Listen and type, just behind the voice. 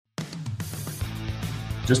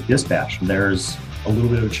just dispatch. There's a little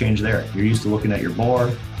bit of a change there. You're used to looking at your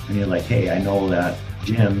board and you're like, hey, I know that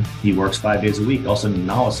Jim, he works 5 days a week. All of a sudden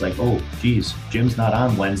now it's like, oh, geez, Jim's not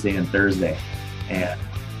on Wednesday and Thursday. And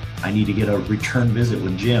I need to get a return visit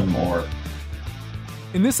with Jim. Or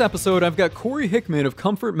in this episode, I've got Corey Hickman of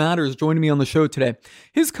Comfort Matters joining me on the show today.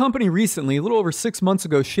 His company recently, a little over 6 months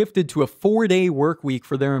ago, shifted to a 4-day work week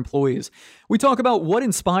for their employees. We talk about what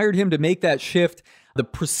inspired him to make that shift, the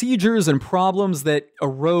procedures and problems that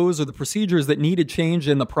arose, or the procedures that needed change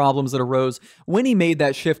and the problems that arose when he made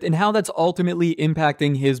that shift, and how that's ultimately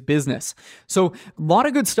impacting his business. So a lot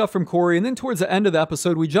of good stuff from Corey. And then towards the end of the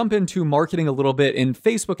episode, we jump into marketing a little bit in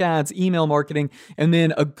Facebook ads, email marketing, and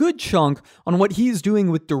then a good chunk on what he's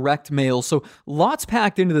doing with direct mail. So lots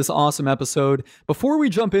packed into this awesome episode. Before we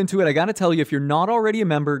jump into it, I got to tell you, if you're not already a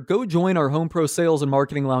member, go join our Home Pro Sales and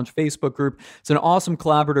Marketing Lounge Facebook group. It's an awesome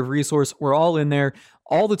collaborative resource. We're all in there.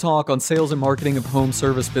 All the talk on sales and marketing of home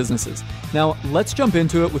service businesses. Now, let's jump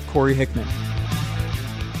into it with Corey Hickman.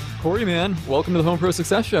 Corey, man, welcome to the Home Pro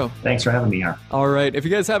Success Show. Thanks for having me here. All right. If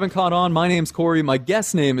you guys haven't caught on, my name's Corey. My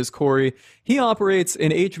guest name is Corey. He operates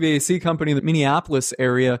an HVAC company in the Minneapolis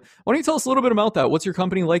area. Why don't you tell us a little bit about that? What's your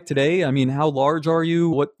company like today? I mean, how large are you?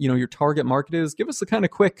 What, your target market is? Give us a kind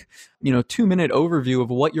of quick, 2-minute overview of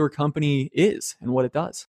what your company is and what it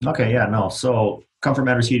does. Okay. Yeah, no. So Comfort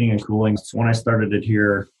Matters Heating and Cooling. So when I started it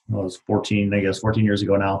here, it was 14 years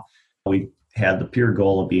ago now. We had the pure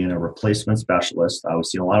goal of being a replacement specialist. I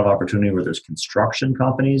was seeing a lot of opportunity where there's construction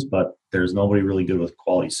companies, but there's nobody really good with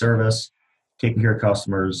quality service, taking care of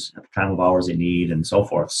customers at the time of hours they need, and so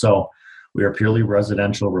forth. So we are purely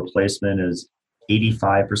residential. Replacement is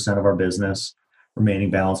 85% of our business.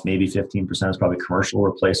 Remaining balance, maybe 15% is probably commercial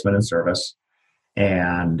replacement and service.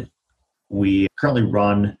 And we currently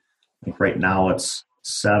run, I think right now it's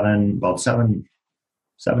seven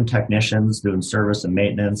technicians doing service and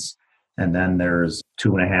maintenance. And then there's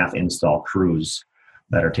 2.5 install crews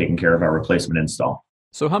that are taking care of our replacement install.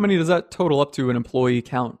 So how many does that total up to an employee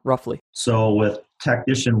count, roughly? So with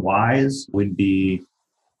technician-wise,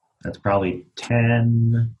 that's probably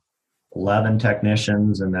 10, 11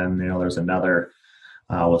 technicians. And then, there's another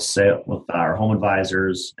with our home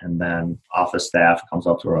advisors, and then office staff comes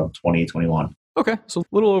up to around 20, 21. Okay, so a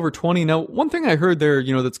little over 20. Now, one thing I heard there,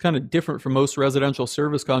 that's kind of different from most residential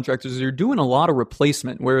service contractors is you're doing a lot of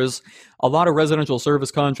replacement, whereas a lot of residential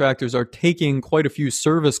service contractors are taking quite a few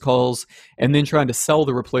service calls and then trying to sell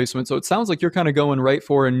the replacement. So it sounds like you're kind of going right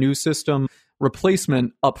for a new system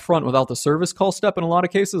replacement up front without the service call step in a lot of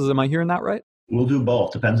cases. Am I hearing that right? We'll do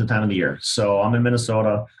both. Depends on the time of the year. So I'm in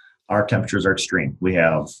Minnesota. Our temperatures are extreme. We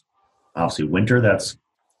have obviously winter that's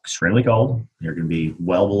extremely cold. You're going to be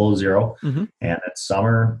well below zero. Mm-hmm. And it's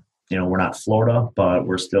summer, we're not Florida, but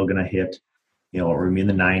we're still going to hit, we're going to be in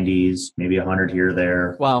the 90s, maybe 100 here or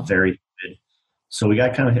there. Wow. Very humid. So we got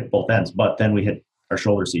to kind of hit both ends. But then we hit our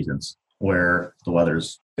shoulder seasons where the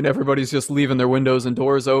weather's... And everybody's just leaving their windows and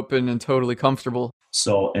doors open and totally comfortable.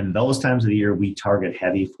 So in those times of the year, we target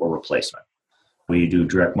heavy for replacement. We do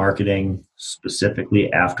direct marketing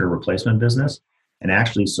specifically after replacement business. And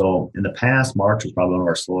actually, so in the past, March was probably one of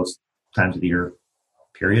our slowest times of the year,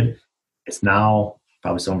 period. It's now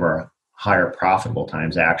probably some of our higher profitable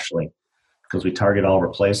times, actually, because we target all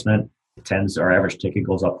replacement. Our average ticket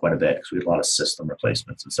goes up quite a bit because we have a lot of system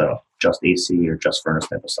replacements instead of just AC or just furnace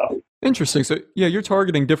type of stuff. Interesting. So, yeah, you're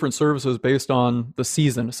targeting different services based on the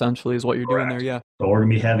season, essentially, is what you're Correct. Doing there, yeah. So we're going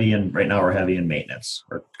to be heavy right now we're heavy in maintenance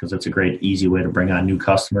because it's a great, easy way to bring on new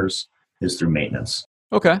customers is through maintenance.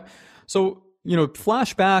 Okay. So,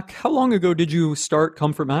 flashback, how long ago did you start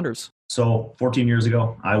Comfort Matters? So 14 years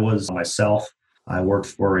ago, I was myself. I worked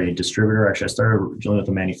for a distributor. Actually, I started originally with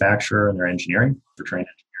a manufacturer and their engineering for training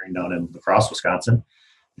engineering down in La Crosse, Wisconsin,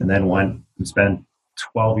 and then went and spent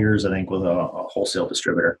 12 years, I think, with a wholesale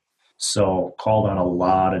distributor. So called on a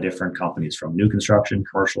lot of different companies from new construction,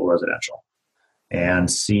 commercial, residential,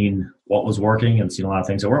 and seen what was working and seen a lot of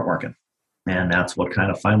things that weren't working. And that's what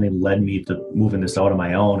kind of finally led me to moving this out on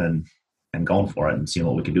my own and going for it and seeing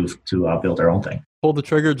what we could do to build our own thing. Pulled the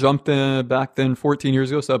trigger, jumped in back then 14 years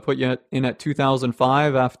ago. So I put you in at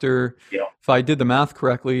 2005 after, if I did the math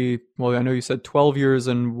correctly, well, I know you said 12 years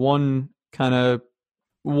in one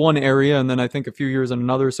area and then I think a few years in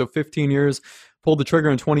another. So 15 years, pulled the trigger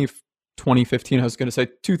in 2015. I was going to say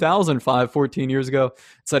 2005, 14 years ago,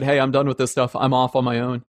 said, hey, I'm done with this stuff. I'm off on my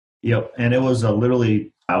own. Yep. And it was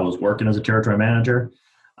literally, I was working as a territory manager.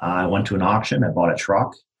 I went to an auction. I bought a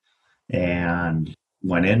truck. And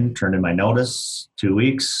went in, turned in my notice, 2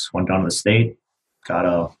 weeks, went down to the state, got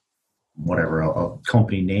a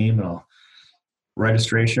company name, a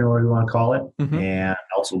registration or whatever you want to call it, and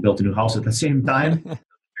also built a new house at the same time.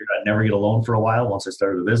 I'd never get a loan for a while once I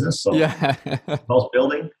started the business. So Yeah. house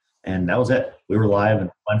building, and that was it. We were live and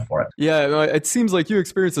went for it. Yeah, it seems like you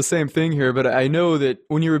experienced the same thing here, but I know that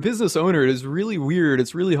when you're a business owner, it is really weird.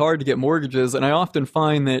 It's really hard to get mortgages, and I often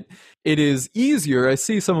find that it is easier. I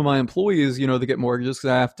see some of my employees, that get mortgages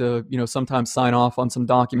because I have to, sometimes sign off on some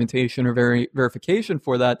documentation or verification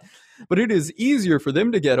for that. But it is easier for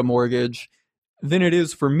them to get a mortgage than it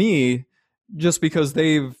is for me, just because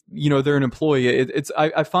they're an employee.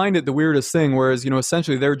 I find it the weirdest thing, whereas,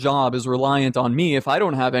 essentially their job is reliant on me. If I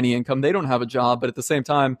don't have any income, they don't have a job. But at the same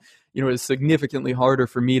time, it's significantly harder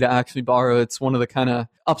for me to actually borrow. It's one of the kind of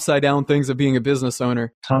upside down things of being a business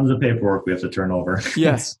owner. Tons of paperwork we have to turn over.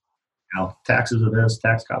 Yes. Taxes of this,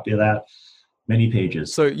 tax copy of that, many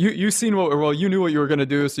pages. So you knew what you were going to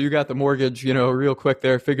do. So you got the mortgage, real quick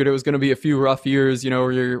there. Figured it was going to be a few rough years,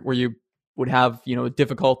 where you would have,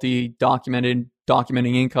 difficulty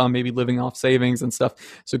documenting income, maybe living off savings and stuff.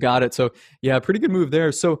 So got it. So yeah, pretty good move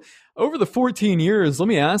there. So over the 14 years, let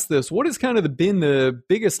me ask this, what has kind of been the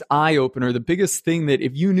biggest eye opener, the biggest thing that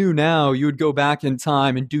if you knew now, you would go back in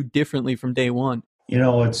time and do differently from day one?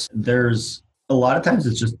 There's a lot of times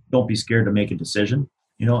it's just don't be scared to make a decision,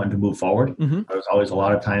 and to move forward. Mm-hmm. There's always a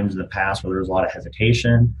lot of times in the past where there was a lot of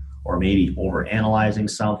hesitation, or maybe over analyzing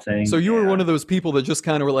something. So you were one of those people that just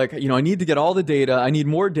kind of were like, I need to get all the data. I need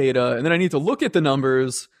more data. And then I need to look at the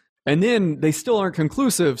numbers. And then they still aren't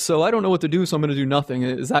conclusive. So I don't know what to do. So I'm going to do nothing.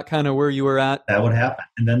 Is that kind of where you were at? That would happen.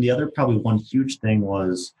 And then the other probably one huge thing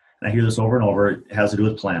was, and I hear this over and over, it has to do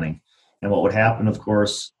with planning. And what would happen, of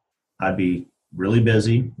course, I'd be really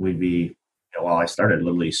busy. We'd be, I started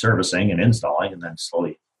literally servicing and installing and then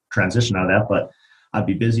slowly transition out of that. But I'd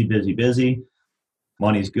be busy.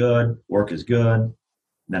 Money's good, work is good.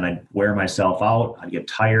 Then I'd wear myself out. I'd get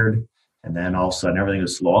tired. And then all of a sudden everything would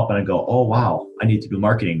slow up and I'd go, oh, wow, I need to do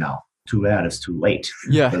marketing now. Too bad it's too late.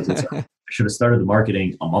 Yeah. I should have started the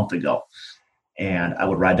marketing a month ago. And I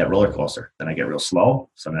would ride that roller coaster. Then I get real slow.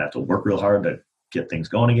 So I'm going to have to work real hard to get things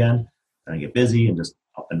going again. Then I get busy and just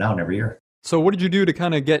up and down every year. So what did you do to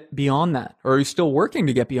kind of get beyond that? Or are you still working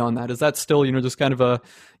to get beyond that? Is that still, just kind of a,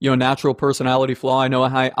 natural personality flaw? I know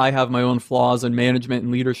I have my own flaws in management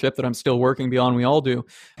and leadership that I'm still working beyond. We all do.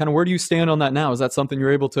 Kind of where do you stand on that now? Is that something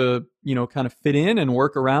you're able to, kind of fit in and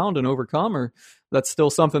work around and overcome, or that's still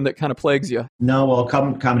something that kind of plagues you? No, well,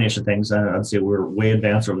 combination of things. I'd say we're way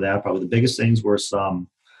advanced over that. Probably the biggest things were some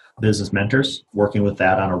business mentors, working with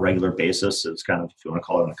that on a regular basis. It's kind of, if you want to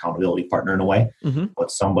call it an accountability partner in a way, mm-hmm.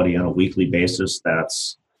 but somebody on a weekly basis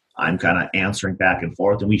I'm kind of answering back and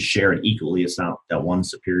forth, and we share it equally. It's not that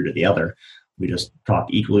one's superior to the other. We just talk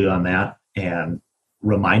equally on that and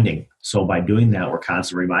reminding. So by doing that, we're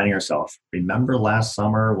constantly reminding ourselves, remember last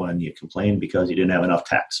summer when you complained because you didn't have enough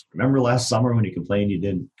techs? Remember last summer when you complained you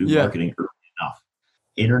didn't do marketing early enough?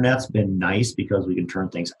 Internet's been nice because we can turn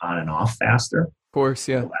things on and off faster. Of course,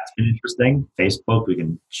 yeah. So that's been interesting. Facebook, we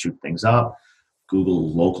can shoot things up.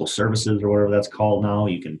 Google local services or whatever that's called now,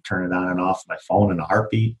 you can turn it on and off my phone in a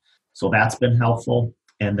heartbeat. So that's been helpful.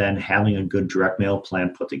 And then having a good direct mail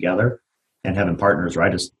plan put together and having partners,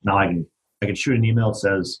 right? Now I can shoot an email that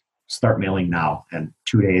says, start mailing now. And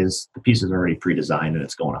 2 days, the piece is already pre-designed and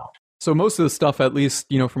it's going out. So most of the stuff, at least,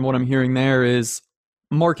 from what I'm hearing there, is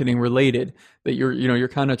marketing related, that you're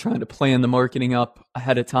kind of trying to plan the marketing up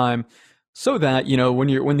ahead of time so that,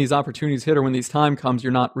 when these opportunities hit or when these time comes,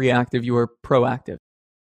 you're not reactive, you are proactive.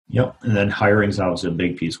 Yep. And then hiring is obviously a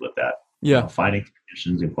big piece with that. Yeah. Finding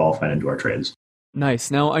technicians and qualifying into our trades.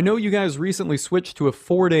 Nice. Now, I know you guys recently switched to a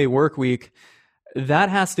 4-day work week. That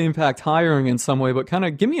has to impact hiring in some way, but kind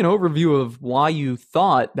of give me an overview of why you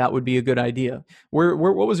thought that would be a good idea. What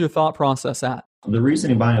was your thought process at? The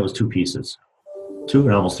reasoning behind it was two pieces, 2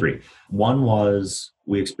 and almost 3. One was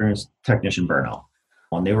we experienced technician burnout.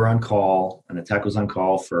 When they were on call and the tech was on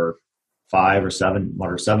call for 5 or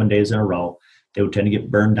 7 days in a row, they would tend to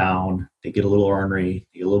get burned down. They get a little ornery,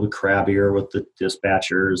 they get a little bit crabbier with the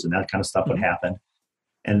dispatchers, and that kind of stuff would happen.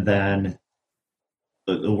 And then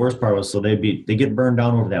the worst part was, so they get burned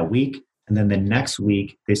down over that week, and then the next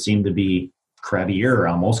week they seem to be crabbier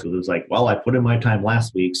almost, because it was like, well, I put in my time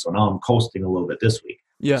last week, so now I'm coasting a little bit this week.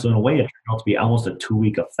 Yeah. So in a way, it turned out to be almost a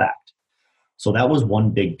 2-week effect. So that was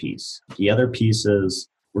one big piece. The other piece is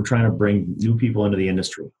we're trying to bring new people into the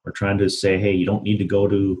industry. We're trying to say, hey, you don't need to go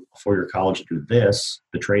to a 4-year college to do this.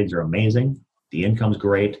 The trades are amazing. The income's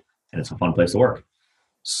great, and it's a fun place to work.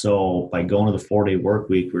 So by going to the 4-day work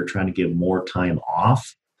week, we're trying to give more time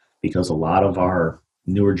off, because a lot of our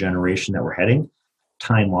newer generation that we're heading,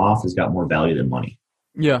 time off has got more value than money.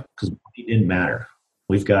 Yeah. Because money didn't matter.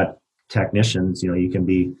 We've got technicians, you can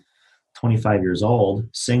be 25 years old,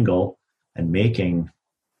 single, and making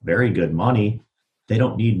very good money. They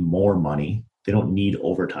don't need more money. They don't need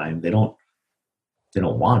overtime. They don't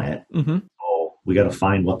want it. Hmm. So we got to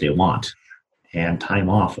find what they want. And time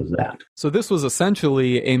off was that. So this was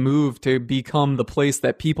essentially a move to become the place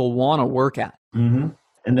that people want to work at. Mm-hmm.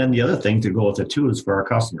 And then the other thing to go with it too is for our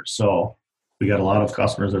customers. So we got a lot of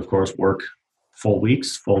customers that, of course, work full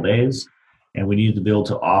weeks, full days, and we need to be able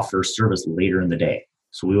to offer service later in the day.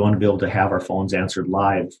 So we want to be able to have our phones answered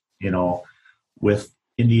live, with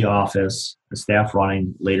in the office, the staff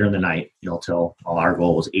running later in the night, till our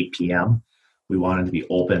goal was 8 p.m. We wanted to be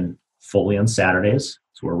open fully on Saturdays.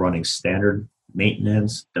 So we're running standard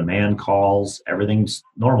maintenance, demand calls, everything's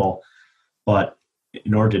normal. But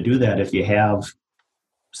in order to do that, if you have,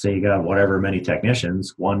 say you got whatever many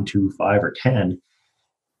technicians, 1, 2, 5, or 10,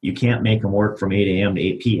 you can't make them work from 8 a.m. to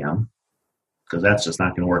 8 p.m. because that's just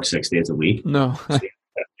not going to work 6 days a week. No. So you have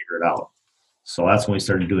to figure it out. So that's when we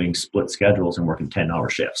started doing split schedules and working 10-hour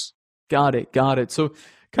shifts. Got it. So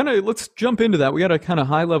kind of let's jump into that. We got a kind of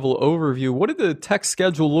high level overview. What did the tech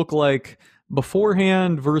schedule look like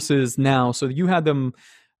beforehand versus now? So you had them,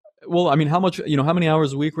 well, I mean, how many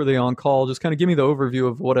hours a week were they on call? Just kind of give me the overview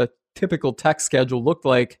of what a typical tech schedule looked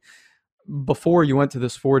like before you went to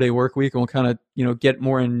this 4-day work week, and we'll kind of, get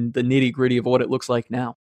more in the nitty gritty of what it looks like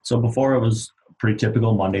now. So before it was pretty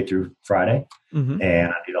typical Monday through Friday,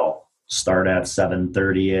 and, start at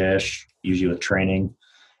 7:30-ish, usually with training,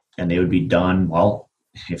 and they would be done. Well,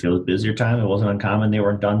 if it was busier time, it wasn't uncommon. They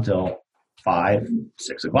weren't done till 5,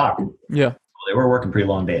 6 o'clock. Yeah. So they were working pretty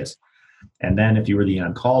long days. And then if you were the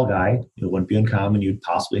on-call guy, it wouldn't be uncommon. You'd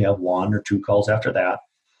possibly have 1 or 2 calls after that.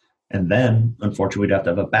 And then, unfortunately, we'd have to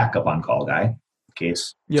have a backup on-call guy in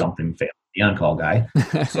case something failed. The on-call guy.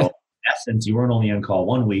 So in essence, you weren't only on call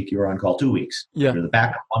 1 week, you were on call 2 weeks. Yeah. You're the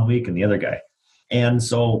backup 1 week and the other guy. And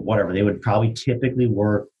so whatever, they would probably typically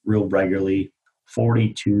work real regularly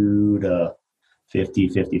 42 to 50,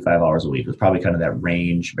 55 hours a week. It was probably kind of that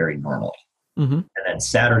range very normally. And then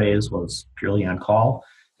Saturdays was purely on call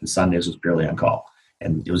and Sundays was purely on call.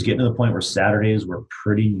 And it was getting to the point where Saturdays were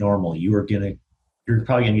pretty normal. You're probably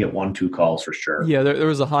going to get 1, 2 calls for sure. Yeah, there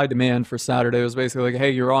was a high demand for Saturday. It was basically like,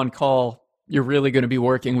 hey, you're on call. You're really going to be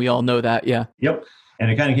working. We all know that. Yeah. Yep.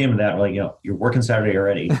 And it kind of came to that, like, you're working Saturday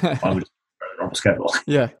already. Why don't we just start a normal schedule?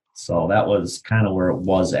 Yeah. So that was kind of where it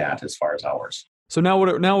was at as far as hours. So now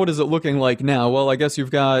what is it looking like now? Well, I guess you're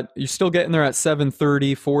still getting there at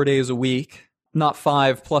 7:30, 4 days a week, not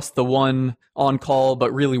 5 plus the 1 on call,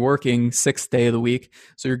 but really working 6th day of the week.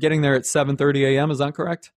 So you're getting there at 7:30 a.m. Is that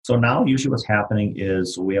correct? So now usually what's happening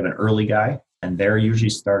is we have an early guy and they're usually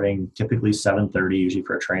starting typically 7:30, usually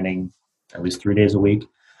for training at least 3 days a week.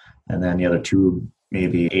 And then the other 2,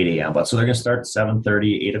 maybe 8 a.m. But so they're going to start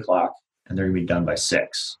 7:30, 8 o'clock, and they're going to be done by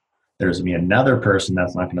 6. There's going to be another person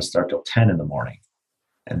that's not going to start till 10 in the morning,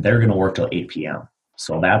 and they're going to work till 8 p.m.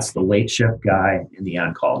 So that's the late shift guy and the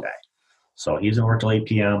on-call guy. So he's going to work till 8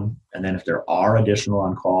 p.m. And then if there are additional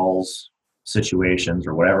on-calls, situations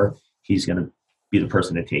or whatever, he's going to be the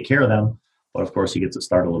person to take care of them. But of course, he gets to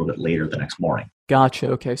start a little bit later the next morning. Gotcha.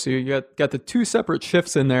 Okay. So you got the 2 separate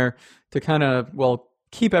shifts in there to kind of,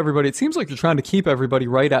 keep everybody. It seems like you're trying to keep everybody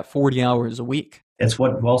right at 40 hours a week.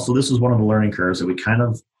 So this is one of the learning curves that we kind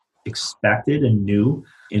of expected and knew.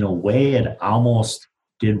 In a way, it almost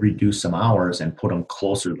did reduce some hours and put them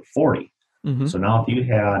closer to 40. So now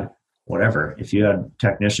if you had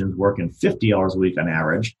technicians working 50 hours a week on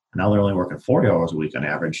average, now they're only working 40 hours a week on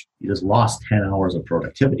average, you just lost 10 hours of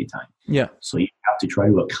productivity time. Yeah. So you have to try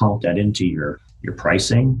to account that into your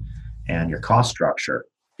pricing and your cost structure,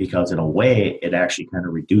 because in a way, it actually kind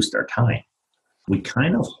of reduced our time. We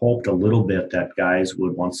kind of hoped a little bit that guys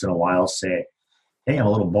would once in a while say, hey, I'm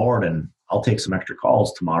a little bored and I'll take some extra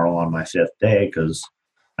calls tomorrow on my 5th day because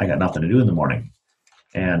I got nothing to do in the morning.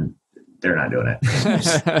 And they're not doing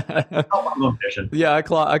it. I'm going fishing. Yeah, I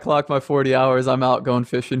clocked my 40 hours. I'm out going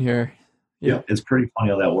fishing here. Yeah, it's pretty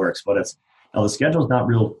funny how that works. But the schedule's not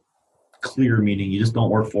real clear, meaning you just don't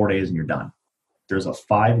work 4 days and you're done. There's a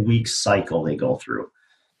 5-week cycle they go through.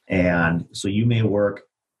 And so you may work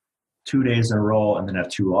 2 days in a row and then have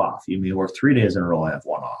 2 off. You may work 3 days in a row and have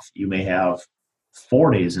 1 off. You may have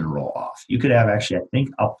 4 days in a row off. You could have actually, I think,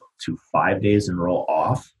 up to 5 days in a row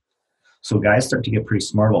off. So guys start to get pretty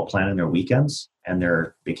smart about planning their weekends and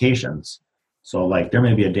their vacations. So like there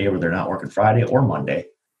may be a day where they're not working Friday or Monday.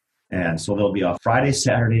 And so there'll be a Friday,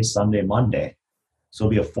 Saturday, Sunday, Monday. So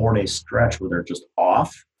it'll be a 4-day stretch where they're just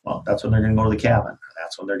off. Well, that's when they're going to go to the cabin. Or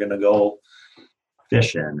that's when they're going to go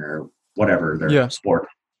fishing or whatever their sport.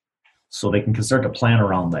 So they can start to plan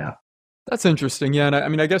around that. That's interesting. Yeah. And I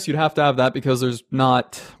mean, I guess you'd have to have that because there's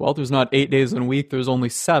not 8 days in a week. There's only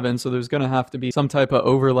seven. So there's going to have to be some type of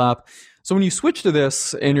overlap. So when you switch to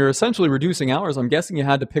this and you're essentially reducing hours, I'm guessing you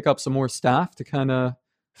had to pick up some more staff to kind of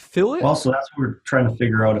fill it. Well, so that's what we're trying to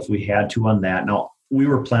figure out if we had to on that. Now, we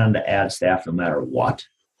were planning to add staff no matter what.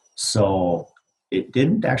 So it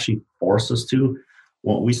didn't actually force us to.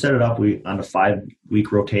 When we set it up, we on a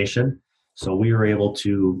 5-week rotation. So we were able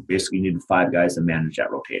to basically need 5 guys to manage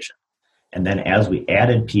that rotation. And then as we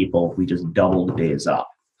added people, we just doubled the days up.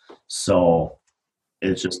 So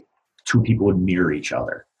it's just 2 people would mirror each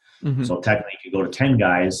other. Mm-hmm. So technically you could go to 10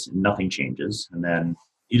 guys, nothing changes. And then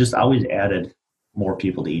you just always added more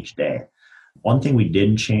people to each day. One thing we did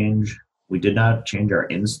not change our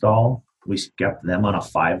install. We kept them on a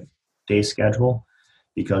 5-day schedule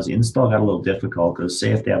because install got a little difficult because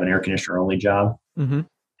say if they have an air conditioner only job, mm-hmm.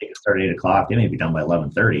 They can start at 8 o'clock, they may be done by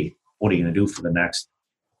 11:30. What are you going to do for the next,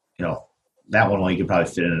 that one, well, you could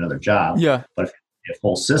probably fit in another job. Yeah. But if you have a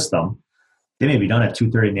full system, they may be done at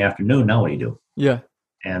 2:30 in the afternoon. Now what do you do? Yeah.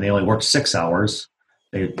 And they only worked 6 hours.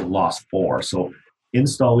 They lost 4. So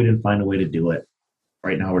install, we didn't find a way to do it.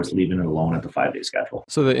 Right now, we're just leaving it alone at the 5-day schedule.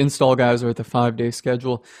 So the install guys are at the 5-day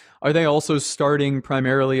schedule. Are they also starting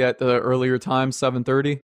primarily at the earlier time,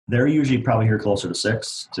 7:30? They're usually probably here closer to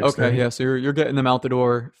 6. Okay, yeah. So you're getting them out the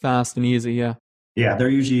door fast and easy, yeah. Yeah, they're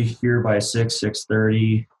usually here by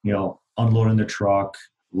 6:30. Unloading the truck,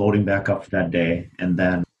 loading back up for that day, and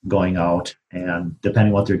then going out. And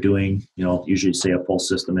depending what they're doing, usually say a full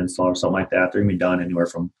system install or something like that, they're gonna be done anywhere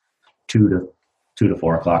from 2 to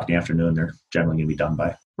 4 o'clock in the afternoon. They're generally going to be done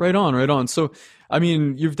by. Right on. So, I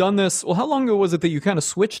mean, you've done this. Well, how long ago was it that you kind of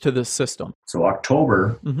switched to this system? So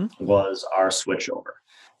October was our switchover.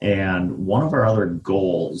 And one of our other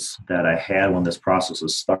goals that I had when this process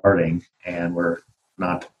was starting, and we're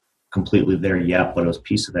not completely there yet, but it was a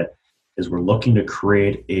piece of it, is we're looking to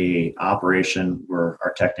create a operation where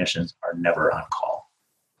our technicians are never on call.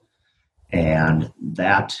 And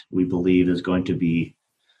that, we believe, is going to be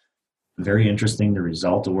very interesting, the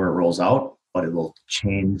result of where it rolls out, but it will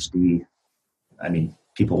change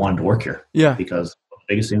people wanting to work here. Yeah. Because the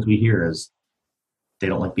biggest things we hear is they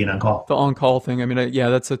don't like being on call. The on-call thing. I mean, yeah,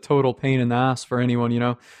 that's a total pain in the ass for anyone,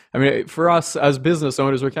 I mean, for us as business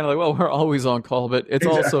owners, we're kind of like, well, we're always on call, but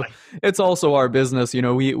it's also our business.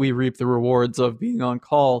 We reap the rewards of being on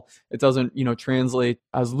call. It doesn't, translate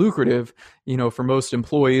as lucrative, for most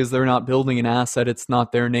employees. They're not building an asset. It's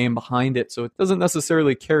not their name behind it. So it doesn't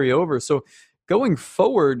necessarily carry over. So going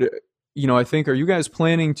forward, I think, are you guys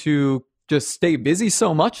planning to just stay busy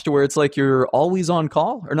so much to where it's like you're always on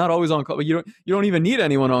call, or not always on call, but you don't even need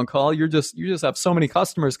anyone on call. You just have so many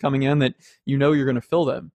customers coming in that you're going to fill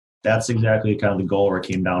them. That's exactly kind of the goal where it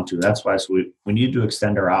came down to. That's why we need to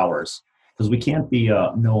extend our hours, because we can't be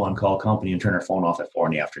a no on call company and turn our phone off at 4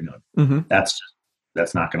 PM. Mm-hmm.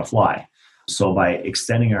 That's not going to fly. So by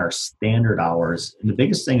extending our standard hours, and the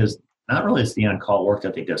biggest thing is not really it's the on call work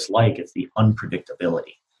that they dislike, it's the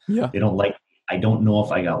unpredictability. Yeah. They don't like, I don't know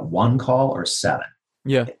if I got 1 call or 7.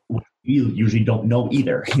 Yeah. We usually don't know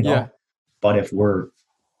either, Yeah. But if we're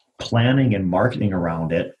planning and marketing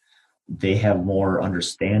around it, they have more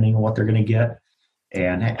understanding of what they're going to get.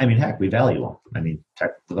 And heck, we value them.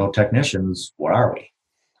 Without technicians, what are we?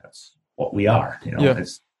 That's what we are,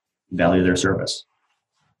 It's value their service.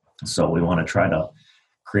 So we want to try to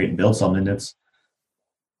create and build something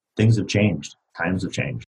things have changed. Times have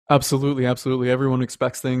changed. Absolutely. Everyone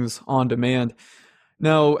expects things on demand.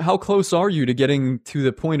 Now, how close are you to getting to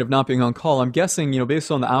the point of not being on call? I'm guessing,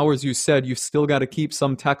 based on the hours you said, you've still got to keep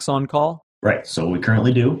some techs on call? Right. So we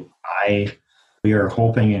currently do. We are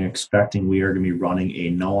hoping and expecting we are going to be running a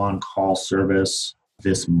no on-call service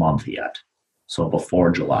this month yet. So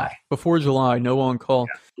before July. Before July, no on-call.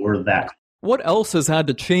 Yeah, we're that. What else has had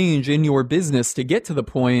to change in your business to get to the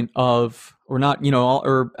point of, or not,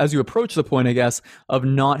 or as you approach the point, I guess, of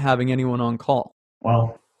not having anyone on call?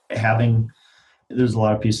 Well, there's a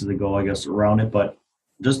lot of pieces that go, I guess, around it, but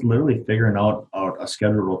just literally figuring out a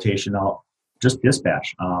scheduled rotation out, just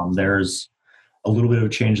dispatch. There's a little bit of a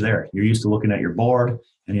change there. You're used to looking at your board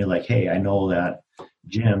and you're like, hey, I know that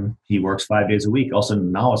Jim, he works 5 days a week. All of a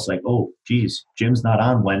sudden now it's like, oh, geez, Jim's not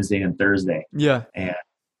on Wednesday and Thursday. Yeah. And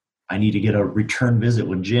I need to get a return visit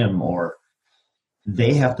with Jim, or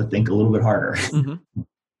they have to think a little bit harder. Mm-hmm.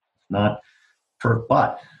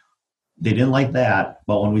 But they didn't like that.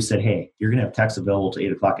 But when we said, hey, you're going to have techs available to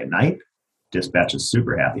 8 o'clock at night, dispatch is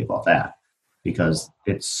super happy about that, because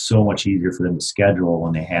it's so much easier for them to schedule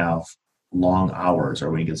when they have long hours, or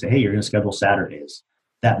when you can say, hey, you're going to schedule Saturdays.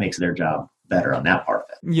 That makes their job better on that part of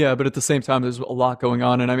it. Yeah, but at the same time, there's a lot going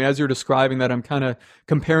on. And I mean, as you're describing that, I'm kind of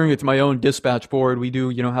comparing it to my own dispatch board. We do,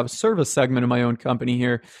 have a service segment in my own company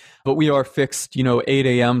here, but we are fixed, 8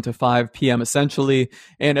 a.m. to 5 p.m. essentially.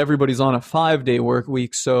 And everybody's on a 5-day work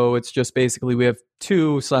week. So it's just basically we have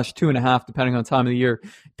 2/2.5, depending on time of the year,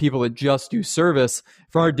 people that just do service.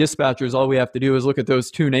 For our dispatchers, all we have to do is look at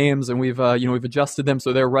those two names, and we've adjusted them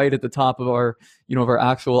so they're right at the top of our, of our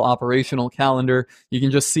actual operational calendar. You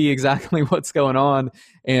can just see exactly what's going on,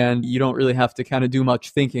 and you don't really have to kind of do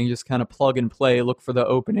much thinking. Just kind of plug and play, look for the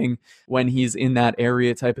opening when he's in that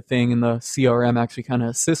area type of thing, and the CRM actually kind of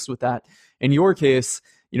assists with that. In your case,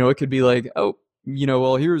 it could be like, oh,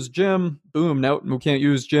 well, here's Jim. Boom. No, we can't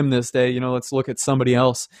use Jim this day. Let's look at somebody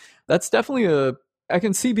else. That's definitely I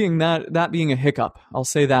can see being that being a hiccup. I'll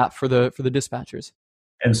say that for the dispatchers.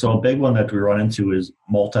 And so a big one that we run into is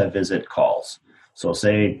multi-visit calls. So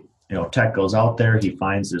say, tech goes out there, he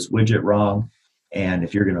finds this widget wrong. And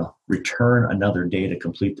if you're going to return another day to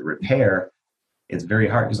complete the repair, it's very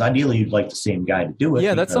hard because ideally you'd like the same guy to do it.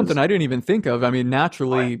 Yeah, that's something I didn't even think of. I mean,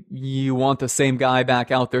 naturally, you want the same guy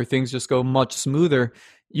back out there. Things just go much smoother.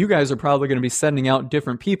 You guys are probably going to be sending out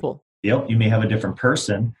different people. Yep, you may have a different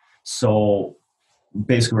person. So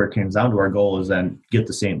basically where it comes down to, our goal is then get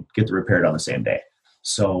the repair done the same day.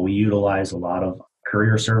 So we utilize a lot of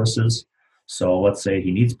courier services. So let's say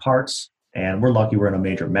he needs parts, and we're lucky we're in a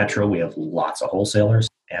major metro. We have lots of wholesalers,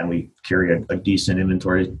 and we carry a decent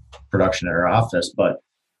inventory production at our office. But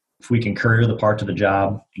if we can courier the part to the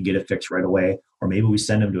job and get it fixed right away, or maybe we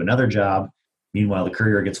send him to another job, meanwhile the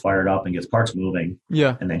courier gets fired up and gets parts moving,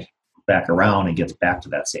 and then back around and gets back to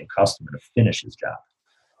that same customer to finish his job.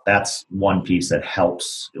 That's one piece that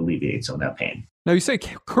helps alleviate some of that pain. Now, you say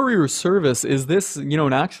courier service. Is this,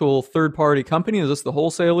 an actual third-party company? Is this the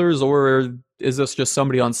wholesalers, or is this just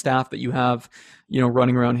somebody on staff that you have,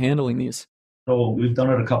 running around handling these? So we've done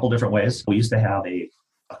it a couple different ways. We used to have a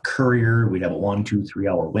courier. We'd have a 1, 2, 3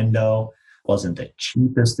 hour window. Wasn't the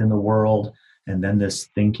cheapest in the world. And then this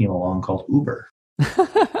thing came along called Uber.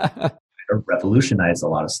 It revolutionized a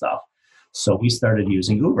lot of stuff. So we started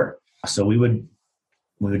using Uber. So we would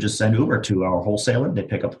just send Uber to our wholesaler. They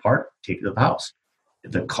pick up the part, take it to the house.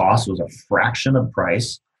 The cost was a fraction of the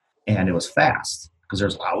price, and it was fast because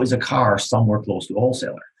there's always a car somewhere close to a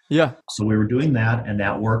wholesaler. Yeah. So we were doing that, and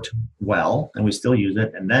that worked well, and we still use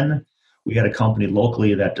it. And then we had a company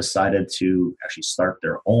locally that decided to actually start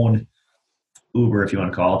their own Uber, if you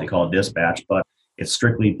want to call it. They call it dispatch, but it's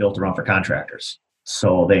strictly built around for contractors.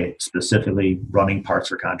 So they specifically running parts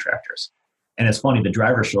for contractors. And it's funny, the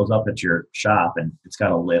driver shows up at your shop and it's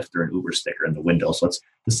got a Lyft or an Uber sticker in the window. So it's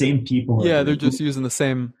the same people. Yeah, they're just using the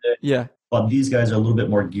same. Yeah. But these guys are a little bit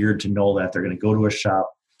more geared to know that they're going to go to a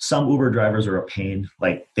shop. Some Uber drivers are a pain.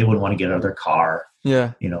 Like they wouldn't want to get out of their car.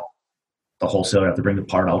 Yeah. The wholesaler have to bring the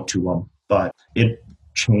part out to them. But it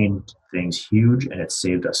changed things huge, and it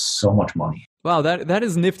saved us so much money. Wow, that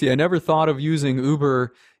is nifty. I never thought of using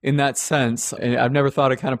Uber in that sense. And I've never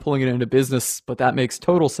thought of kind of pulling it into business, but that makes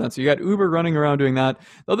total sense. You got Uber running around doing that.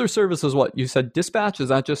 The other service is what? You said Dispatch? Is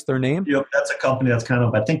that just their name? Yep, that's a company that's kind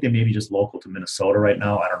of, I think they may be just local to Minnesota right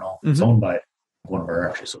now. I don't know. It's owned by one of our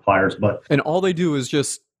actually suppliers. And all they do is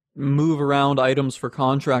just move around items for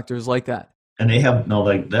contractors like that. And they have,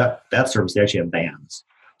 that service, they actually have vans.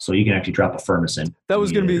 So you can actually drop a furnace in. That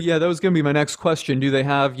was going to be my next question. Do they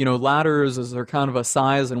have, ladders? Is there kind of a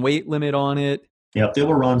size and weight limit on it? Yeah, they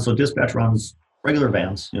will run. So dispatch runs regular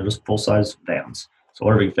vans, just full-size vans. So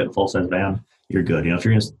whatever you fit in a full-size van, you're good. If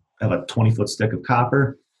you're going to have a 20-foot stick of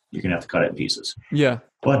copper, you're going to have to cut it in pieces. Yeah.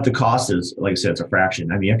 But the cost is, like I said, it's a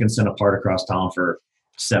fraction. I mean, I can send a part across town for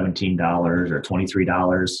 $17 or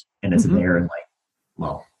 $23, and it's there in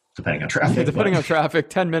depending on traffic. Yeah, depending on traffic,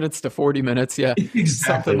 10 minutes to 40 minutes. Yeah. Exactly.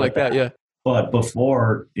 Something like that. Yeah. But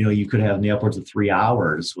before, you could have in the upwards of 3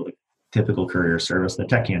 hours with a typical courier service. The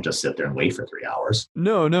tech can't just sit there and wait for 3 hours.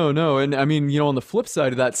 No. And I mean, on the flip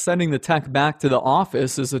side of that, sending the tech back to the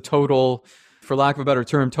office is a total, for lack of a better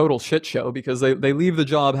term, total shit show because they leave the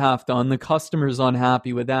job half done. The customer's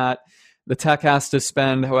unhappy with that. The tech has to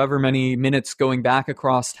spend however many minutes going back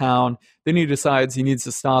across town. Then he decides he needs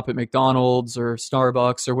to stop at McDonald's or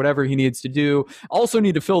Starbucks or whatever he needs to do. Also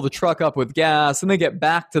need to fill the truck up with gas. And they get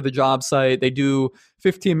back to the job site. They do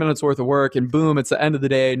 15 minutes worth of work and boom, it's the end of the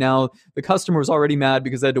day. Now the customer was already mad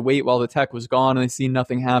because they had to wait while the tech was gone and they see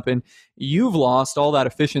nothing happen. You've lost all that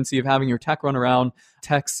efficiency of having your tech run around.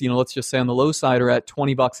 Techs, let's just say on the low side are at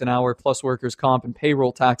 $20 an hour plus workers' comp and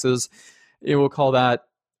payroll taxes. We'll call that,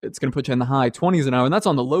 it's going to put you in the high 20s an hour. And that's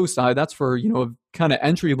on the low side. That's for, a kind of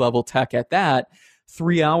entry level tech at that.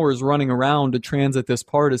 3 hours running around to transit this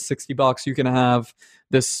part is $60. You can have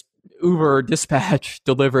this, Uber or Dispatch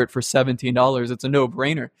deliver it for $17. It's a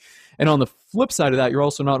no-brainer. And on the flip side of that, you're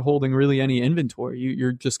also not holding really any inventory.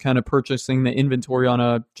 You're just kind of purchasing the inventory on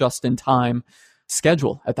a just-in-time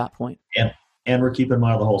schedule at that point. And we're keeping them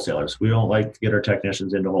out of the wholesalers. We don't like to get our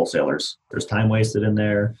technicians into wholesalers. There's time wasted in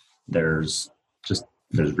there. There's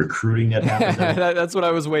recruiting that happens. That's what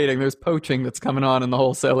I was waiting. There's poaching that's coming on in the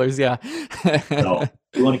wholesalers. Yeah. So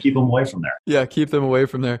we want to keep them away from there. Yeah, keep them away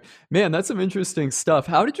from there. Man, that's some interesting stuff.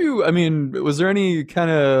 Was there any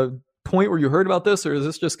kind of point where you heard about this, or is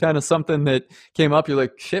this just kind of something that came up? You're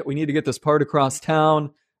like, shit, we need to get this part across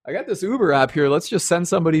town. I got this Uber app here. Let's just send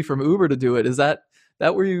somebody from Uber to do it. Is that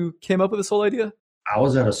where you came up with this whole idea? I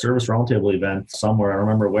was at a service roundtable event somewhere. I don't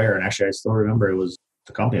remember where. And actually, I still remember it was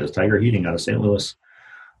the company. It was Tiger Heating out of St. Louis.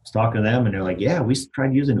 I was talking to them, and they're like, yeah, we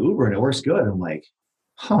tried using Uber, and it works good. I'm like,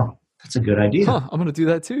 that's a good idea. I'm going to do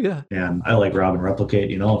that too, yeah. And I like Rob and Replicate.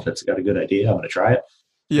 If it's got a good idea, I'm going to try it.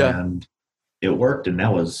 Yeah. And it worked, and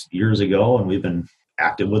that was years ago, and we've been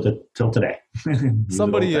active with it till today.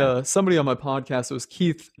 Somebody on my podcast, it was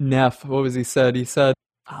Keith Neff. What was he said? He said,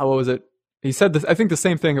 what was it? He said this, I think the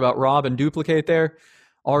same thing about Rob and Duplicate there,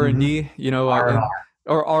 R&D, R&R.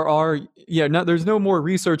 or RR. Yeah, there's no more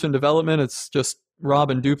research and development. It's just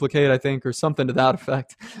Rob and Duplicate, I think, or something to that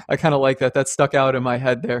effect. I kind of like that. That stuck out in my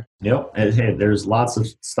head there. Yep. And hey, there's lots of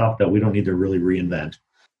stuff that we don't need to really reinvent.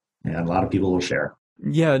 And a lot of people will share.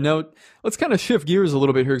 Yeah, no, let's kind of shift gears a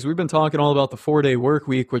little bit here, because we've been talking all about the 4-day work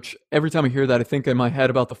week, which every time I hear that, I think in my head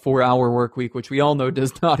about the 4-hour work week, which we all know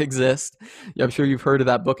does not exist. Yeah, I'm sure you've heard of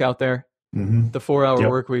that book out there. Mm-hmm. The 4-hour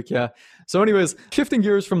work week, yeah. So anyways, shifting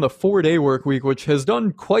gears from the 4-day work week, which has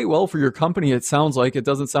done quite well for your company, it sounds like. It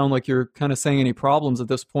doesn't sound like you're kind of saying any problems at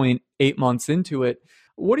this point, 8 months into it.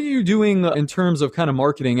 What are you doing in terms of kind of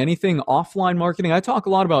marketing? Anything offline marketing? I talk a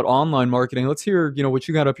lot about online marketing. Let's hear, what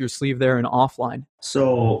you got up your sleeve there in offline.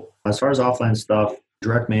 So as far as offline stuff,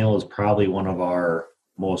 direct mail is probably one of our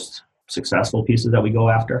most successful pieces that we go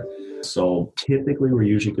after. So typically we're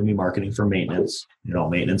usually going to be marketing for maintenance,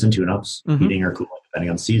 maintenance and tune-ups, heating or cooling,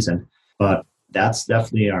 depending on season. But that's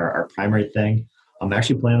definitely our primary thing. I'm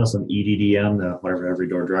actually playing with some EDDM, the every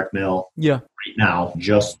door direct mail. Yeah. Right now,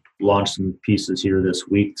 just launched some pieces here this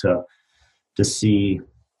week to see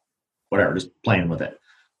just playing with it.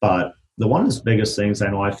 But one of the biggest things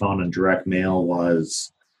I know I found in direct mail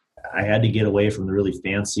was I had to get away from the really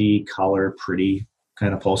fancy, color, pretty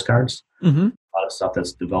kind of postcards. Mm-hmm. A lot of stuff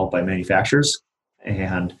that's developed by manufacturers.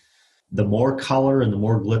 And the more color and the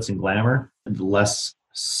more glitz and glamour, the less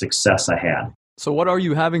success I had. So what are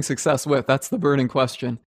you having success with? That's the burning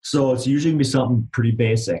question. So it's usually going to be something pretty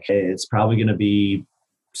basic. It's probably going to be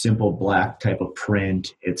simple black type of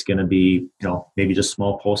print. It's going to be, maybe just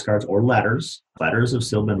small postcards or letters. Letters have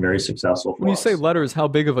still been very successful for us. When you say letters, how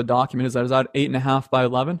big of a document is that? Is that 8.5 by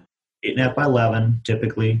 11? 8.5 by 11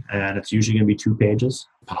 typically, and it's usually going to be 2 pages,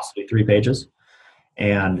 possibly 3 pages.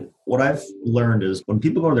 And what I've learned is when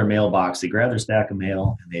people go to their mailbox, they grab their stack of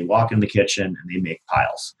mail and they walk in the kitchen and they make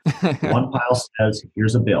piles. One pile says,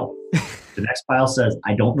 here's a bill. The next pile says,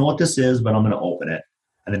 I don't know what this is, but I'm going to open it.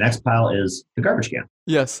 And the next pile is the garbage can.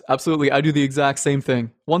 Yes, absolutely. I do the exact same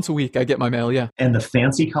thing. Once a week, I get my mail, yeah. And the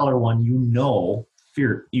fancy color one,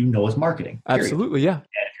 is marketing. Period. Absolutely, yeah. And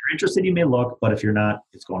if you're interested, you may look, but if you're not,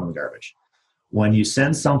 it's going in the garbage. When you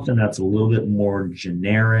send something that's a little bit more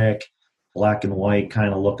generic, black and white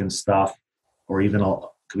kind of looking stuff, or even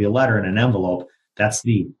could be a letter in an envelope, that's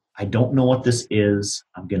I don't know what this is.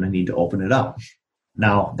 I'm going to need to open it up.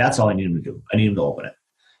 Now, that's all I need them to do. I need them to open it.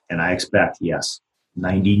 And I expect,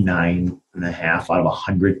 99.5 out of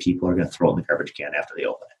 100 people are going to throw it in the garbage can after they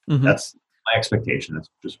open it. Mm-hmm. That's my expectation. That's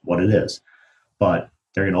just what it is. But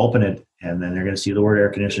they're going to open it, and then they're going to see the word air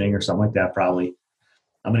conditioning or something like that probably.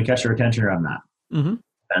 I'm going to catch their attention or I'm not. Mm-hmm.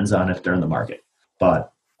 Depends on if they're in the market.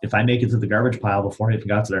 But if I make it to the garbage pile before it even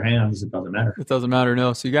got to their hands, it doesn't matter. It doesn't matter,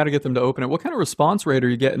 no. So you got to get them to open it. What kind of response rate are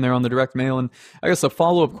you getting there on the direct mail? And I guess a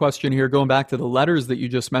follow-up question here, going back to the letters that you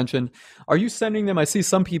just mentioned. Are you sending them? I see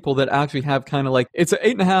some people that actually have kind of like, it's an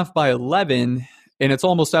 8.5 by 11, and it's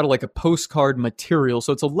almost out of like a postcard material.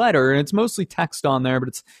 So it's a letter, and it's mostly text on there, but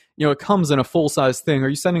it's, it comes in a full-size thing. Are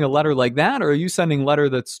you sending a letter like that, or are you sending a letter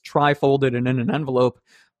that's tri-folded and in an envelope,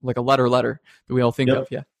 like a letter that we all think of?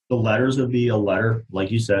 Yeah. The letters would be a letter,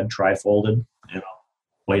 like you said, tri-folded,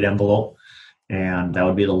 white envelope, and that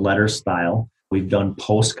would be the letter style. We've done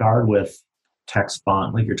postcard with text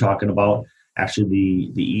font, like you're talking about.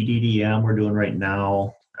 Actually, the EDDM we're doing right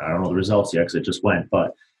now, I don't know the results yet because it just went,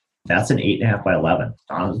 but that's an 8.5 by 11.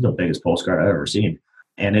 This is the biggest postcard I've ever seen,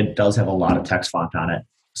 and it does have a lot of text font on it.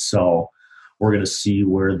 So we're going to see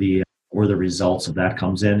where the results of that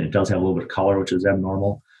comes in. It does have a little bit of color, which is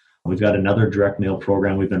abnormal. We've got another direct mail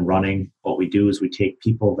program we've been running. What we do is we take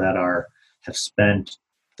people that have spent,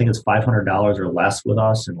 I think it's $500 or less with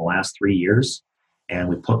us in the last 3 years, and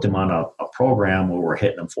we put them on a program where we're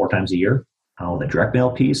hitting them 4 times a year with a direct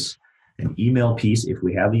mail piece, an email piece if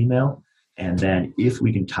we have email, and then if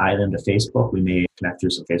we can tie them to Facebook, we may connect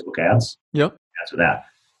through some Facebook ads. Yep. After that.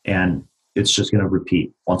 And it's just going to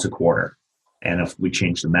repeat once a quarter. And if we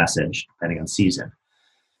change the message, depending on season.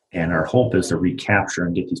 And our hope is to recapture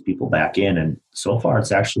and get these people back in. And so far,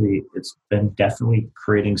 it's been definitely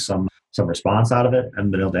creating some response out of it. I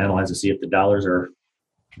haven't been able to analyze to see if the dollars are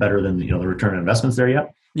better than the return on investments there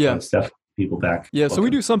yet. Yeah. It's definitely people back. Yeah. So we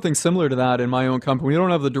do something similar to that in my own company. We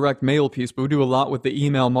don't have the direct mail piece, but we do a lot with the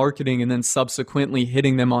email marketing and then subsequently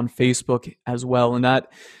hitting them on Facebook as well. And that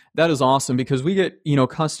is awesome because we get,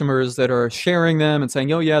 customers that are sharing them and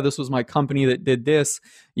saying, oh yeah, this was my company that did this,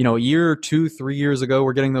 a year, 2, 3 years ago.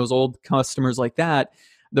 We're getting those old customers like that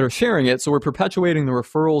are sharing it. So we're perpetuating the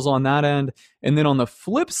referrals on that end. And then on the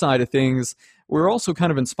flip side of things, we're also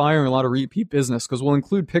kind of inspiring a lot of repeat business because we'll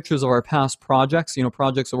include pictures of our past projects,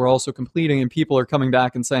 projects that we're also completing, and people are coming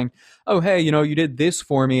back and saying, oh, hey, you did this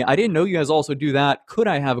for me. I didn't know you guys also do that. Could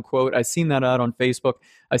I have a quote? I've seen that out on Facebook.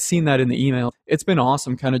 I've seen that in the email. It's been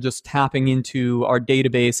awesome kind of just tapping into our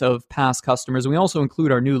database of past customers. And we also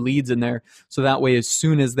include our new leads in there. So that way, as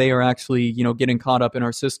soon as they are actually, getting caught up in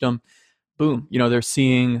our system, boom, they're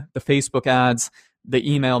seeing the Facebook ads,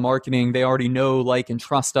 the email marketing. They already know, like, and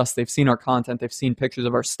trust us. They've seen our content. They've seen pictures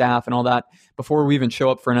of our staff and all that before we even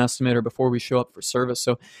show up for an estimate or before we show up for service.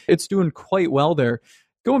 So it's doing quite well there.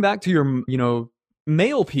 Going back to your,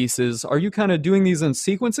 mail pieces, are you kind of doing these in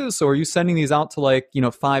sequences? So are you sending these out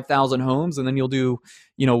to 5,000 homes and then you'll do,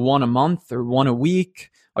 one a month or one a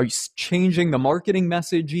week? Are you changing the marketing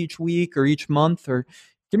message each week or each month? Or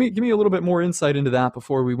give me a little bit more insight into that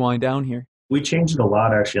before we wind down here. We changed it a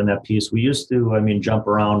lot actually on that piece. We used to, jump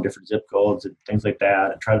around different zip codes and things like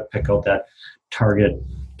that and try to pick out that target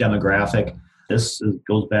demographic.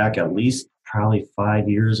 Goes back at least probably 5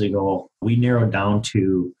 years ago. We narrowed down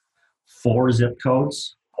to 4 zip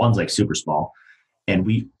codes. One's super small, and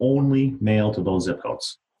we only mail to those zip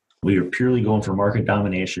codes. We are purely going for market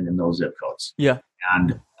domination in those zip codes. Yeah.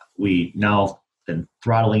 And we now been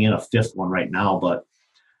throttling in a 5th one right now, but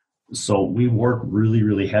so we work really,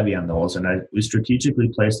 really heavy on those. And we strategically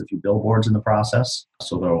placed a few billboards in the process.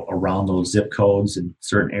 So they're around those zip codes in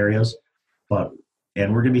certain areas.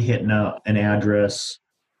 And we're going to be hitting an address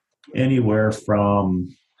anywhere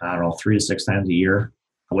from, 3 to 6 times a year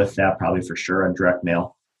with that, probably for sure, on direct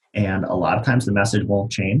mail. And a lot of times the message won't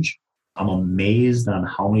change. I'm amazed on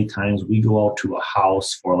how many times we go out to a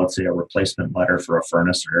house for, let's say, a replacement letter for a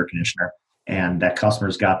furnace or air conditioner. And that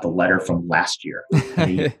customer's got the letter from last year.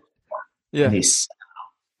 Yeah. And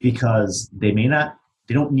because they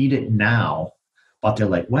don't need it now, but they're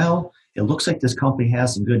like, well, it looks like this company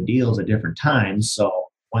has some good deals at different times. So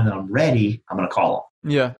when I'm ready, I'm going to call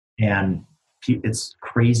them. Yeah. And it's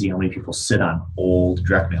crazy how many people sit on old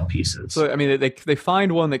direct mail pieces. So, they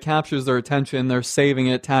find one that captures their attention. They're saving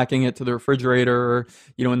it, tacking it to the refrigerator or,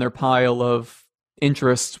 in their pile of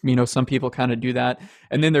interest. Some people kind of do that,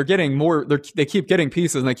 and then they're getting more. They keep getting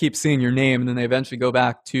pieces, and they keep seeing your name, and then they eventually go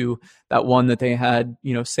back to that one that they had,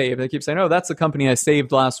 saved. They keep saying, "Oh, that's the company I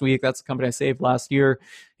saved last week. That's the company I saved last year."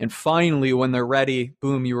 And finally, when they're ready,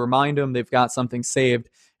 boom, you remind them they've got something saved,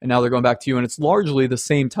 and now they're going back to you. And it's largely the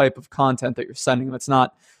same type of content that you're sending them. It's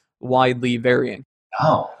not widely varying.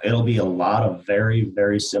 Oh, it'll be a lot of very,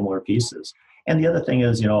 very similar pieces. And the other thing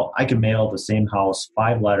is, I can mail the same house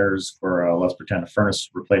 5 letters for, let's pretend, a furnace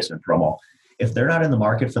replacement promo. If they're not in the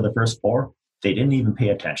market for the first 4, they didn't even pay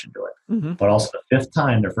attention to it. Mm-hmm. But also the 5th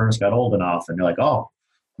time, their furnace got old enough, and they're like, oh,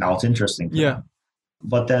 now it's interesting to them.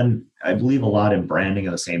 But then I believe a lot in branding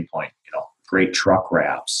at the same point. Great truck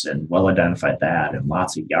wraps and well-identified that, and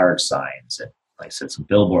lots of yard signs, and like I said, some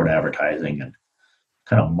billboard advertising and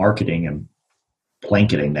kind of marketing and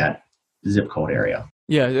blanketing that zip code area.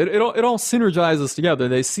 Yeah, it all synergizes together.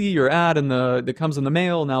 They see your ad that comes in the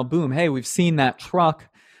mail. Now, boom, hey, we've seen that truck.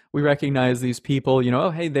 We recognize these people. Oh,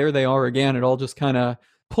 hey, there they are again. It all just kind of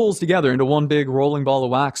pulls together into one big rolling ball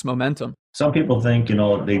of wax momentum. Some people think,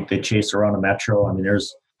 they chase around a metro.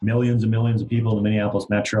 There's millions and millions of people in the Minneapolis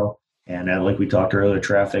metro. And like we talked earlier,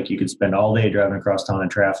 traffic, you could spend all day driving across town in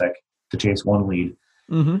traffic to chase one lead.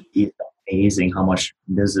 Mm-hmm. It's amazing how much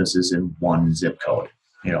business is in one zip code.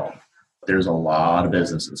 There's a lot of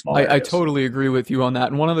business in small areas. I totally agree with you on that.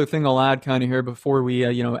 And one other thing I'll add kind of here before we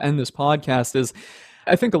end this podcast is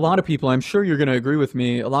I think a lot of people, I'm sure you're going to agree with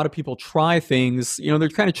me, a lot of people try things, they're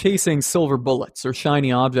kind of chasing silver bullets or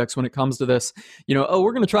shiny objects when it comes to this. Oh,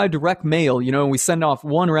 we're going to try direct mail, and we send off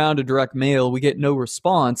one round of direct mail, we get no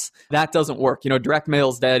response. That doesn't work. Direct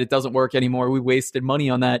mail's dead. It doesn't work anymore. We wasted money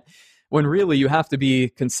on that. When really you have to be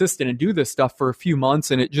consistent and do this stuff for a few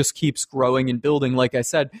months, and it just keeps growing and building. Like I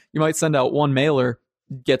said, you might send out one mailer,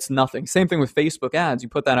 gets nothing. Same thing with Facebook ads. You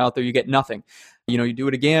put that out there, you get nothing. You do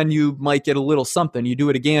it again, you might get a little something. You do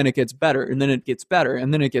it again, it gets better, and then it gets better,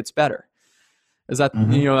 and then it gets better. Is that,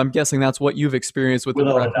 I'm guessing that's what you've experienced with the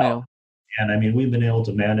direct mail. And I mean, we've been able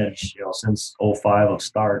to manage, since 2005 of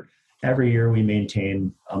start, every year we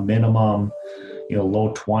maintain a minimum,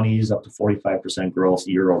 low 20s up to 45% growth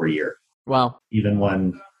year over year. Wow. Even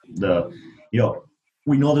when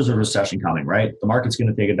we know there's a recession coming, right? The market's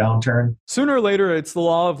going to take a downturn. Sooner or later, it's the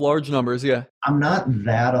law of large numbers, yeah. I'm not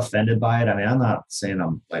that offended by it. I mean, I'm not saying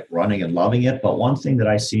I'm like running and loving it, but one thing that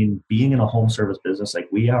I've seen being in a home service business like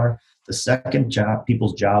we are, the second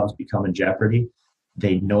people's jobs become in jeopardy,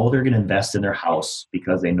 they know they're going to invest in their house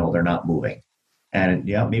because they know they're not moving. And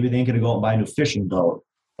maybe they ain't going to go out and buy a new fishing boat,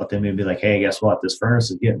 but they may be like, hey, guess what? This furnace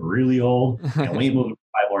is getting really old and we ain't moving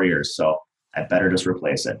for 5 more years. So I better just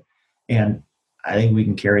replace it. And I think we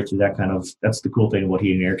can carry through that's the cool thing about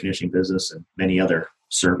heating and air conditioning business and many other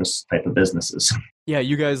service type of businesses. Yeah,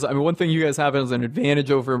 you guys, one thing you guys have as an advantage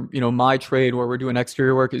over, my trade where we're doing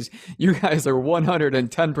exterior work is you guys are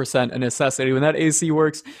 110% a necessity. When that AC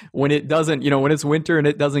works, when it doesn't, when it's winter and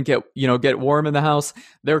it doesn't get warm in the house,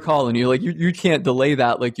 they're calling you. Like you can't delay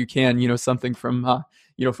that like you can, something from,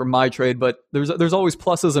 from my trade, but there's always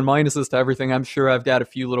pluses and minuses to everything. I'm sure I've got a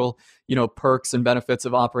few little, perks and benefits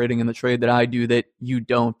of operating in the trade that I do that you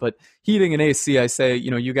don't, but heating and AC, I say,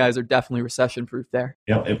 you guys are definitely recession proof there.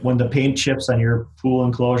 Yeah. When the paint chips on your pool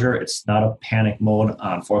enclosure, it's not a panic mode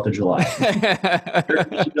on 4th of July. If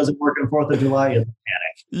it doesn't work on 4th of July, it's a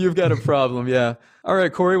panic. You've got a problem. Yeah. All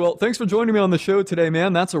right, Corey. Well, thanks for joining me on the show today,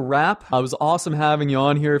 man. That's a wrap. It was awesome having you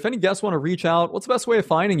on here. If any guests want to reach out, what's the best way of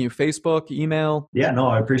finding you? Facebook, email? Yeah, no,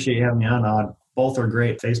 I appreciate you having me on. Both are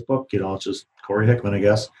great. Facebook, it's just Corey Hickman, I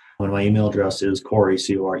guess. And my email address is Corey,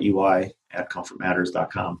 Corey,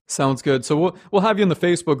 @comfortmatters.com. Sounds good. So we'll have you in the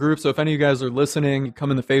Facebook group. So if any of you guys are listening,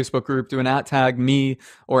 come in the Facebook group, do an @tag me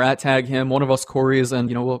or @tag him, one of us Corey's, and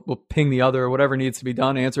we'll ping the other or whatever needs to be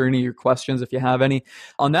done. Answer any of your questions if you have any.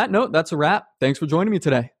 On that note, that's a wrap. Thanks for joining me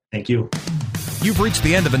today. Thank you. You've reached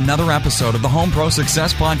the end of another episode of the Home Pro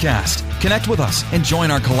Success Podcast. Connect with us and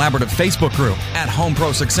join our collaborative Facebook group at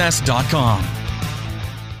homeprosuccess.com.